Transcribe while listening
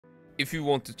If you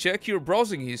want to check your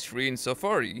browsing history in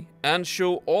Safari and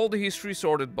show all the history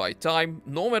sorted by time,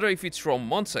 no matter if it's from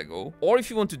months ago, or if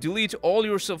you want to delete all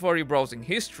your Safari browsing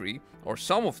history, or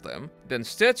some of them, then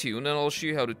stay tuned and I'll show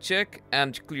you how to check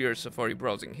and clear Safari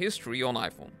browsing history on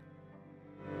iPhone.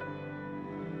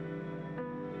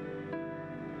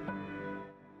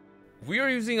 We are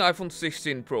using iPhone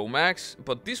 16 Pro Max,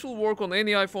 but this will work on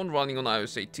any iPhone running on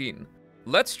iOS 18.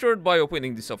 Let's start by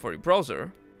opening the Safari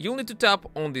browser. You'll need to tap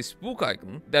on this book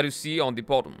icon that you see on the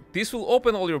bottom. This will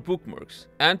open all your bookmarks.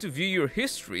 And to view your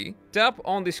history, tap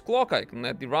on this clock icon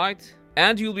at the right,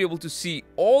 and you'll be able to see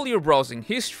all your browsing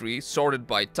history sorted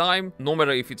by time, no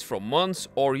matter if it's from months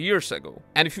or years ago.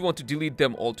 And if you want to delete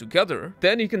them all together,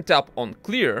 then you can tap on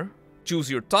Clear,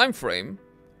 choose your time frame,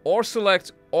 or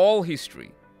select All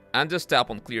History, and just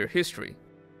tap on Clear History.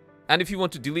 And if you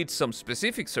want to delete some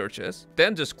specific searches,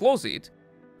 then just close it,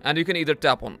 and you can either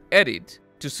tap on Edit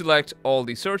to select all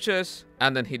the searches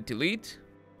and then hit delete,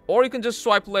 or you can just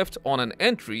swipe left on an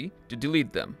entry to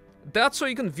delete them. That's how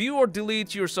you can view or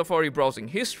delete your Safari browsing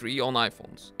history on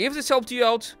iPhones. If this helped you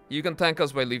out, you can thank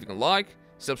us by leaving a like,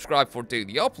 subscribe for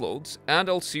daily uploads, and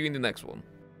I'll see you in the next one.